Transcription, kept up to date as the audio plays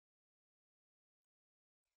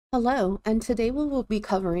Hello, and today we will be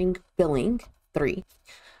covering Billing 3,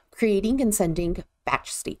 creating and sending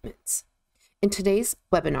batch statements. In today's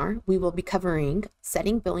webinar, we will be covering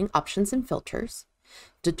setting billing options and filters,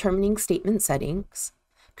 determining statement settings,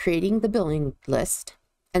 creating the billing list,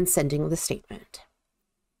 and sending the statement.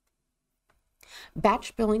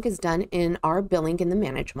 Batch billing is done in our Billing in the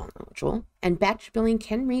Manage module, and batch billing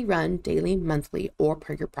can rerun daily, monthly, or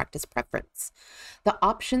per your practice preference. The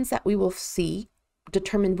options that we will see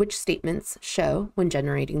determine which statements show when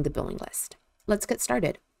generating the billing list. Let's get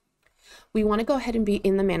started. We want to go ahead and be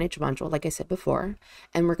in the Manage module, like I said before,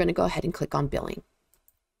 and we're going to go ahead and click on Billing.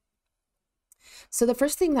 So the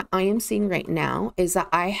first thing that I am seeing right now is that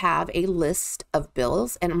I have a list of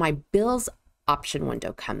bills, and my bills option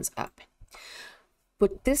window comes up.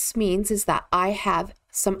 What this means is that I have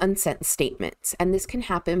some unsent statements, and this can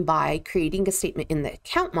happen by creating a statement in the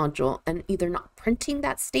account module and either not printing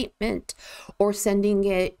that statement or sending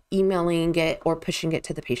it, emailing it, or pushing it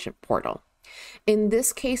to the patient portal. In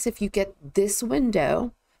this case, if you get this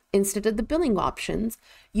window instead of the billing options,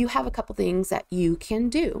 you have a couple things that you can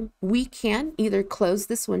do. We can either close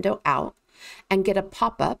this window out and get a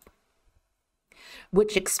pop-up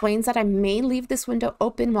which explains that I may leave this window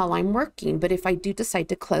open while I'm working, but if I do decide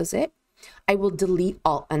to close it, I will delete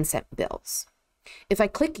all unsent bills. If I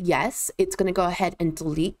click yes, it's going to go ahead and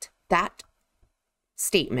delete that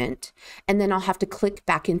statement, and then I'll have to click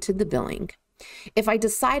back into the billing. If I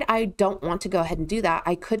decide I don't want to go ahead and do that,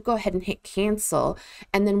 I could go ahead and hit cancel,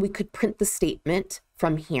 and then we could print the statement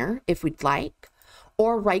from here if we'd like,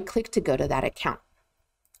 or right click to go to that account.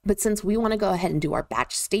 But since we want to go ahead and do our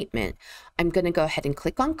batch statement, I'm going to go ahead and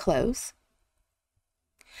click on close.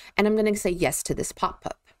 And I'm going to say yes to this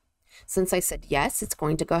pop-up. Since I said yes, it's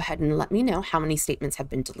going to go ahead and let me know how many statements have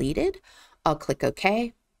been deleted. I'll click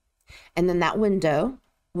OK. And then that window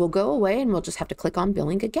will go away and we'll just have to click on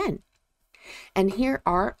billing again. And here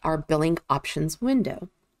are our billing options window.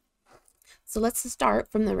 So let's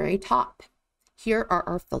start from the very top. Here are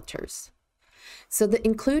our filters. So the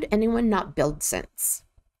include anyone not billed since.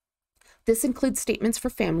 This includes statements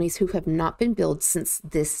for families who have not been billed since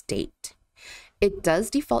this date. It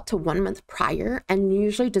does default to 1 month prior and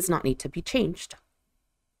usually does not need to be changed.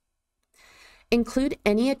 Include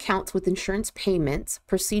any accounts with insurance payments,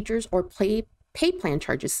 procedures, or pay plan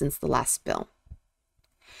charges since the last bill.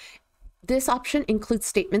 This option includes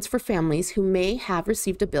statements for families who may have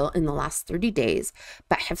received a bill in the last 30 days,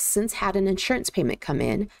 but have since had an insurance payment come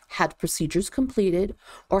in, had procedures completed,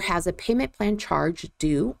 or has a payment plan charge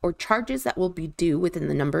due, or charges that will be due within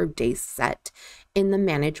the number of days set in the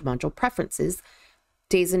Manage module preferences,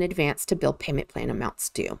 days in advance to bill payment plan amounts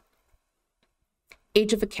due.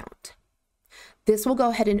 Age of account. This will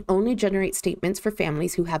go ahead and only generate statements for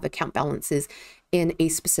families who have account balances in a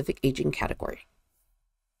specific aging category.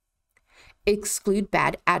 Exclude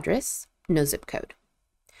bad address, no zip code.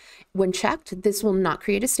 When checked, this will not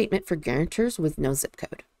create a statement for guarantors with no zip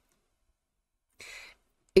code.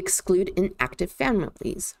 Exclude inactive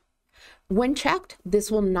families. When checked, this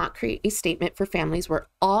will not create a statement for families where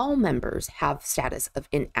all members have status of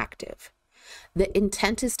inactive. The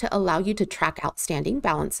intent is to allow you to track outstanding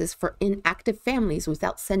balances for inactive families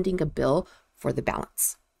without sending a bill for the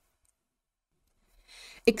balance.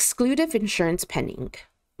 Exclude if insurance pending.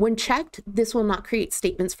 When checked, this will not create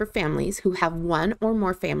statements for families who have one or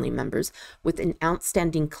more family members with an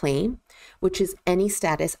outstanding claim, which is any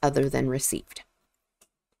status other than received.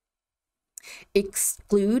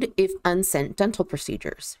 Exclude if unsent dental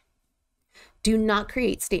procedures. Do not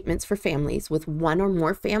create statements for families with one or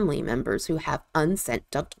more family members who have unsent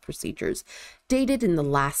dental procedures dated in the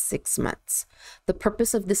last 6 months. The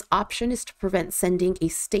purpose of this option is to prevent sending a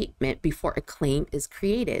statement before a claim is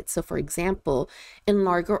created. So for example, in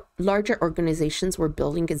larger organizations where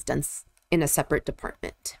billing is done in a separate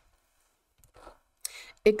department.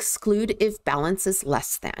 Exclude if balance is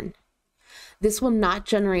less than. This will not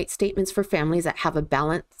generate statements for families that have a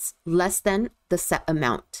balance less than the set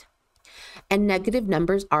amount, and negative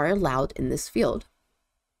numbers are allowed in this field.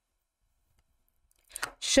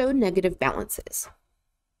 Show negative balances.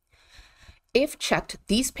 If checked,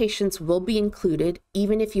 these patients will be included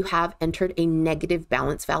even if you have entered a negative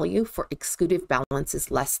balance value for excluded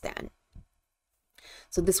balances less than.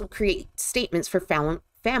 So this will create statements for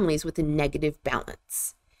families with a negative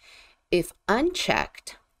balance. If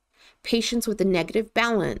unchecked, patients with a negative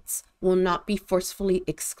balance will not be forcefully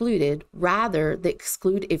excluded. Rather, the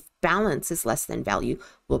exclude if balance is less than value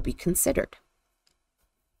will be considered.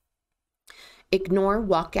 Ignore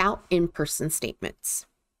walkout in-person statements.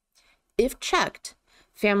 If checked,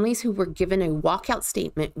 families who were given a walkout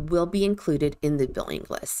statement will be included in the billing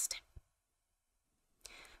list.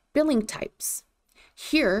 Billing types.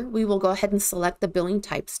 Here, we will go ahead and select the billing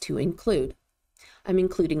types to include. I'm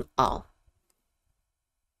including all.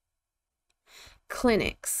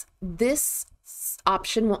 Clinics. This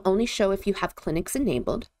option will only show if you have clinics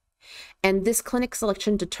enabled, and this clinic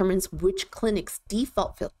selection determines which clinic's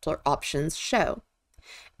default filter options show.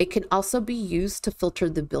 It can also be used to filter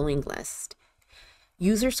the billing list.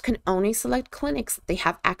 Users can only select clinics that they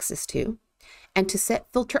have access to, and to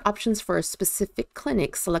set filter options for a specific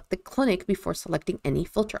clinic, select the clinic before selecting any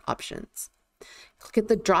filter options. Click at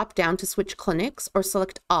the drop down to switch clinics, or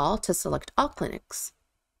select all to select all clinics.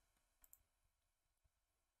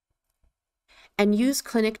 And use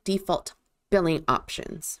clinic default billing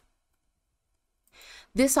options.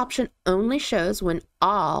 This option only shows when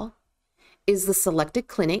all is the selected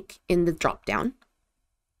clinic in the drop-down.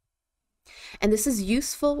 And this is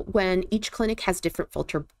useful when each clinic has different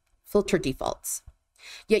filter defaults,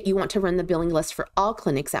 yet you want to run the billing list for all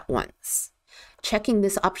clinics at once. Checking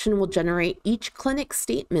this option will generate each clinic's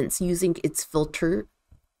statements using its filter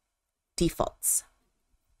defaults.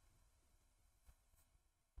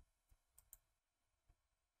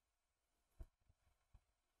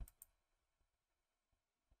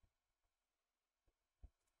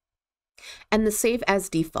 And the save as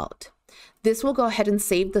default. This will go ahead and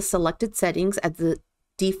save the selected settings as the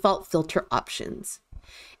default filter options.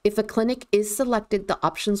 If a clinic is selected, the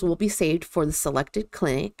options will be saved for the selected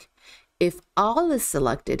clinic. If all is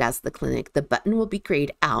selected as the clinic, the button will be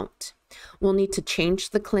grayed out. We'll need to change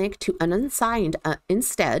the clinic to unassigned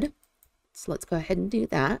instead. So let's go ahead and do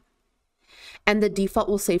that. And the default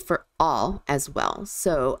will save for all as well.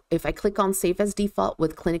 So if I click on Save as Default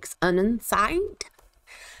with clinics unassigned,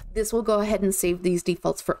 this will go ahead and save these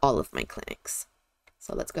defaults for all of my clinics.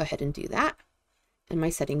 So let's go ahead and do that. And my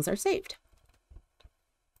settings are saved.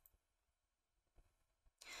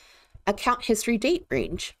 Account history date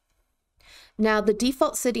range. Now the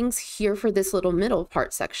default settings here for this little middle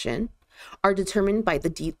part section are determined by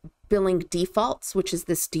the billing defaults, which is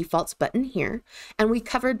this defaults button here. And we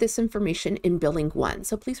covered this information in billing 1.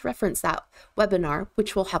 So please reference that webinar,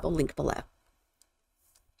 which will have a link below.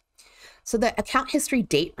 So the account history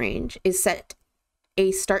date range is set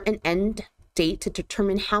a start and end date to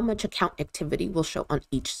determine how much account activity will show on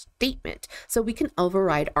each statement. So we can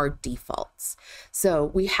override our defaults. So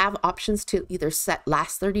we have options to either set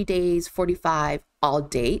last 30 days, 45, all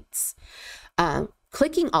dates.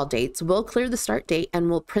 Clicking all dates will clear the start date and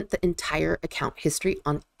will print the entire account history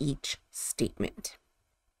on each statement.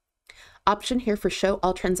 Option here for show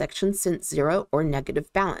all transactions since 0 or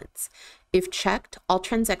negative balance. If checked, all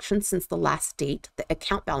transactions since the last date the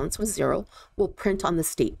account balance was 0 will print on the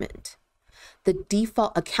statement. The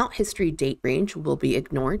default account history date range will be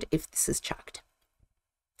ignored if this is checked.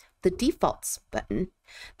 The defaults button,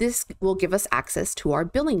 this will give us access to our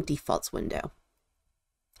billing defaults window.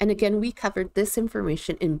 And again, we covered this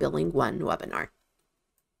information in Billing 1 webinar.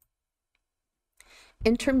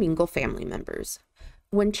 Intermingle family members.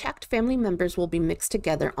 When checked, family members will be mixed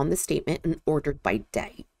together on the statement and ordered by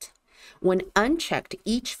date. When unchecked,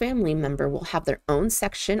 each family member will have their own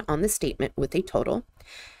section on the statement with a total.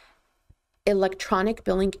 Electronic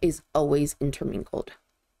billing is always intermingled.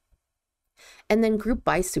 And then group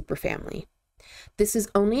by superfamily. This is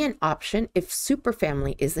only an option if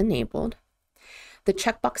superfamily is enabled. The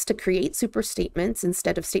checkbox to create super statements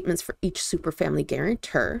instead of statements for each superfamily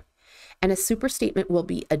guarantor. And a super statement will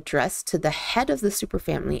be addressed to the head of the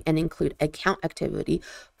superfamily and include account activity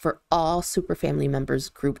for all superfamily members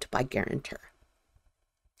grouped by guarantor.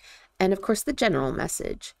 And of course, the general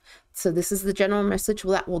message. So this is the general message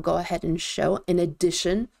that will go ahead and show in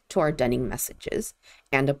addition to our Dunning messages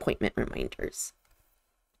and appointment reminders.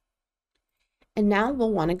 And now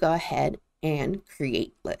we'll want to go ahead and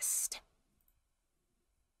create list.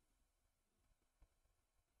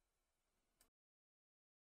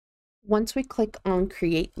 Once we click on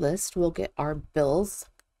Create List, we'll get our Bills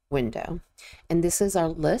window. And this is our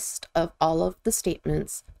list of all of the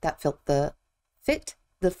statements that fit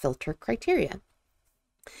the filter criteria.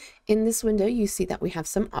 In this window, you see that we have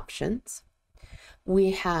some options.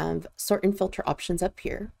 We have sort and filter options up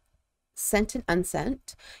here. Sent and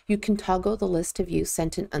unsent. You can toggle the list to view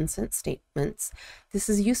sent and unsent statements. This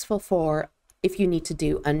is useful for if you need to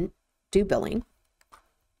do undo billing.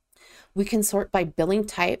 We can sort by billing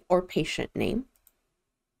type or patient name.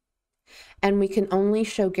 And we can only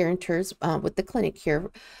show guarantors with the clinic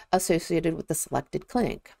here associated with the selected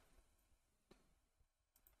clinic.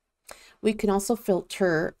 We can also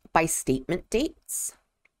filter by statement dates.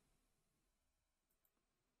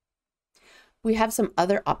 We have some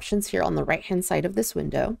other options here on the right-hand side of this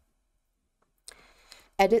window.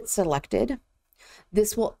 Edit selected.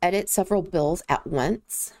 This will edit several bills at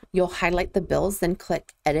once. You'll highlight the bills, then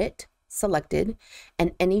click Edit Selected,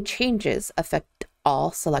 and any changes affect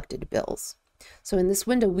all selected bills. So in this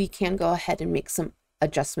window, we can go ahead and make some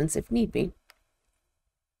adjustments if need be.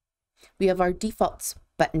 We have our defaults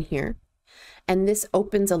button here, and this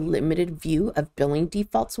opens a limited view of billing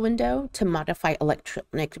defaults window to modify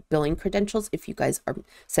electronic billing credentials if you guys are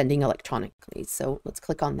sending electronically. So let's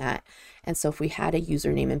click on that. And so if we had a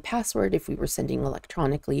username and password, if we were sending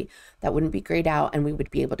electronically, that wouldn't be grayed out, and we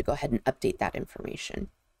would be able to go ahead and update that information.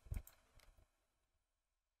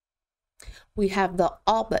 We have the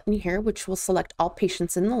All button here, which will select all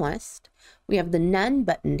patients in the list. We have the None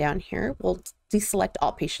button down here. We'll deselect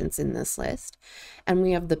all patients in this list. And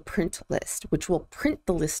we have the Print list, which will print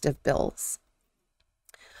the list of bills.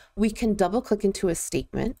 We can double click into a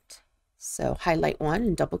statement. So highlight one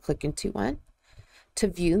and double click into one to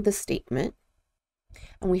view the statement.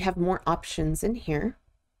 And we have more options in here.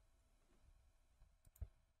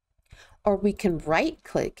 Or we can right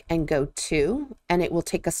click and go to, and it will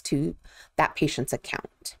take us to that patient's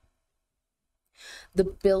account. The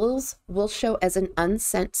bills will show as an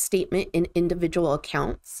unsent statement in individual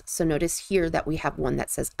accounts. So notice here that we have one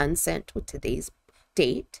that says unsent with today's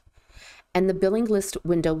date, and the billing list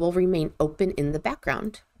window will remain open in the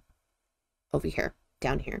background over here,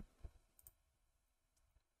 down here.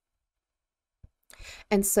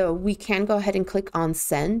 And so we can go ahead and click on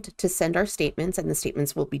send to send our statements, and the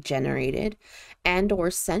statements will be generated and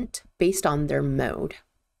or sent based on their mode.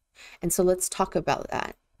 And so let's talk about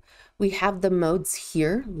that. We have the modes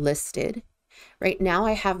here listed. Right now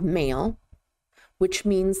I have mail, which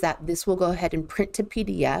means that this will go ahead and print to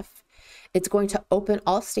PDF. It's going to open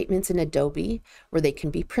all statements in Adobe where they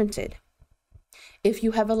can be printed. If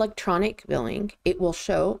you have electronic billing, it will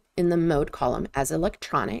show in the mode column as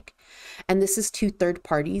electronic, and this is to third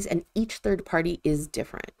parties, and each third party is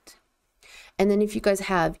different. And then if you guys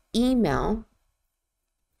have email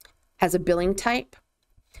as a billing type,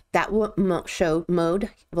 that will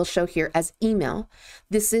mode will show here as email.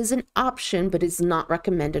 This is an option, but is not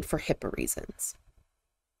recommended for HIPAA reasons.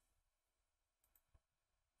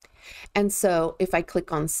 And so if I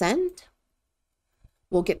click on send,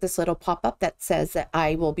 we'll get this little pop-up that says that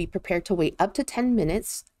I will be prepared to wait up to 10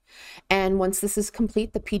 minutes. And once this is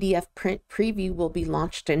complete, the PDF print preview will be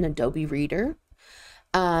launched in Adobe Reader.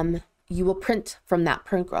 You will print from that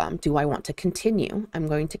program. Do I want to continue? I'm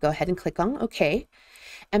going to go ahead and click on OK.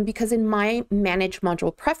 And because in my Manage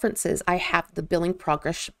Module Preferences, I have the billing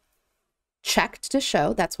progress checked to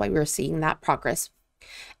show, that's why we're seeing that progress.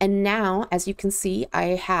 And now, as you can see, I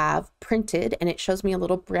have printed, and it shows me a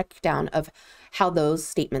little breakdown of how those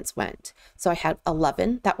statements went. So I had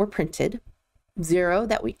 11 that were printed, 0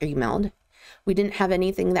 that we emailed. We didn't have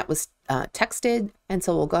anything that was texted, and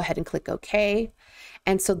so we'll go ahead and click OK.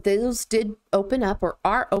 And so those did open up, or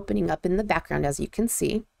are opening up in the background, as you can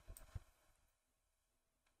see.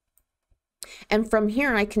 And from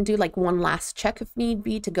here, I can do like one last check if need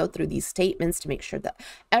be to go through these statements to make sure that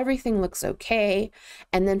everything looks okay.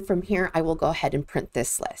 And then from here, I will go ahead and print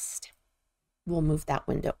this list. We'll move that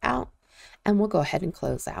window out, and we'll go ahead and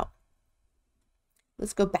close out.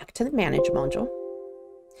 Let's go back to the Manage module.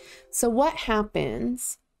 So what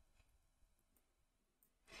happens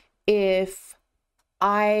if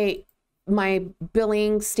my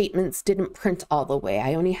billing statements didn't print all the way?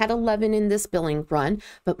 I only had 11 in this billing run,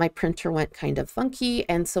 but my printer went kind of funky.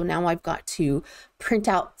 And so now I've got to print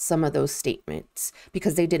out some of those statements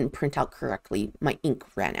because they didn't print out correctly. My ink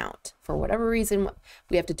ran out for whatever reason.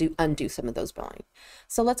 We have to undo some of those billing.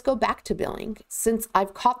 So let's go back to billing. Since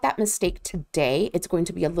I've caught that mistake today, it's going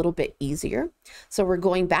to be a little bit easier. So we're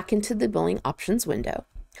going back into the billing options window.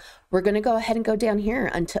 We're going to go ahead and go down here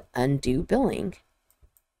to undo billing.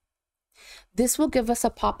 This will give us a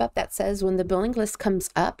pop-up that says when the billing list comes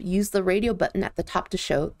up, use the radio button at the top to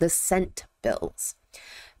show the sent bills.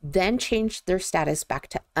 Then change their status back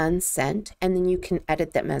to unsent, and then you can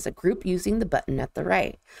edit them as a group using the button at the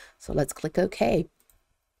right. So let's click OK.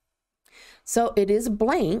 So it is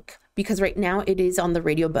blank because right now it is on the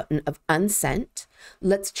radio button of unsent.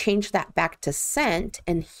 Let's change that back to sent,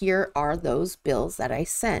 and here are those bills that I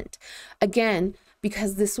sent. Again,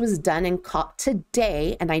 because this was done and caught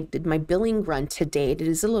today, and I did my billing run today, it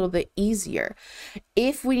is a little bit easier.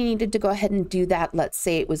 If we needed to go ahead and do that, let's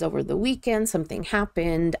say it was over the weekend, something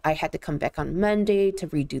happened, I had to come back on Monday to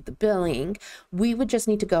redo the billing, we would just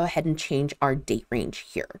need to go ahead and change our date range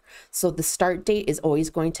here. So the start date is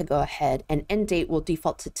always going to go ahead, and end date will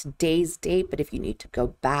default to today's date, but if you need to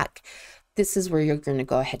go back, this is where you're going to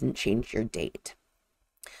go ahead and change your date.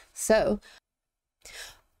 So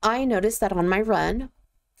I noticed that on my run,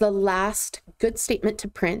 the last good statement to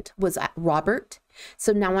print was at Robert.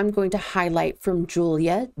 So now I'm going to highlight from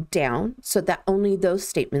Julia down so that only those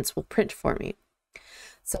statements will print for me.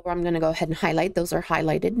 So I'm going to go ahead and highlight. Those are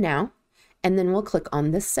highlighted now. And then we'll click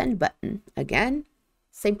on the send button. Again,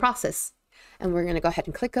 same process. And we're going to go ahead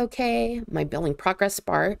and click OK. My billing progress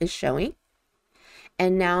bar is showing.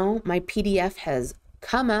 And now my PDF has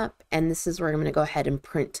come up, and this is where I'm going to go ahead and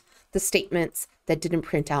print the statements that didn't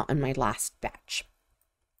print out in my last batch.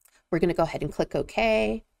 We're going to go ahead and click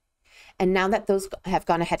OK. And now that those have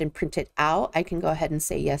gone ahead and printed out, I can go ahead and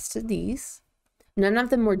say yes to these. None of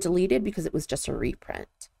them were deleted because it was just a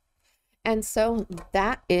reprint. And so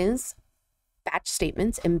that is batch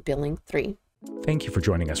statements in Billing 3. Thank you for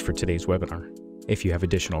joining us for today's webinar. If you have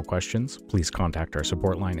additional questions, please contact our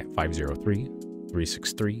support line at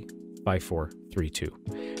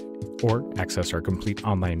 503-363-5432 or access our complete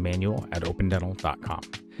online manual at opendental.com.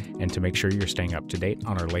 And to make sure you're staying up to date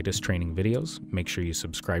on our latest training videos, make sure you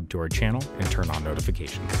subscribe to our channel and turn on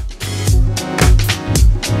notifications.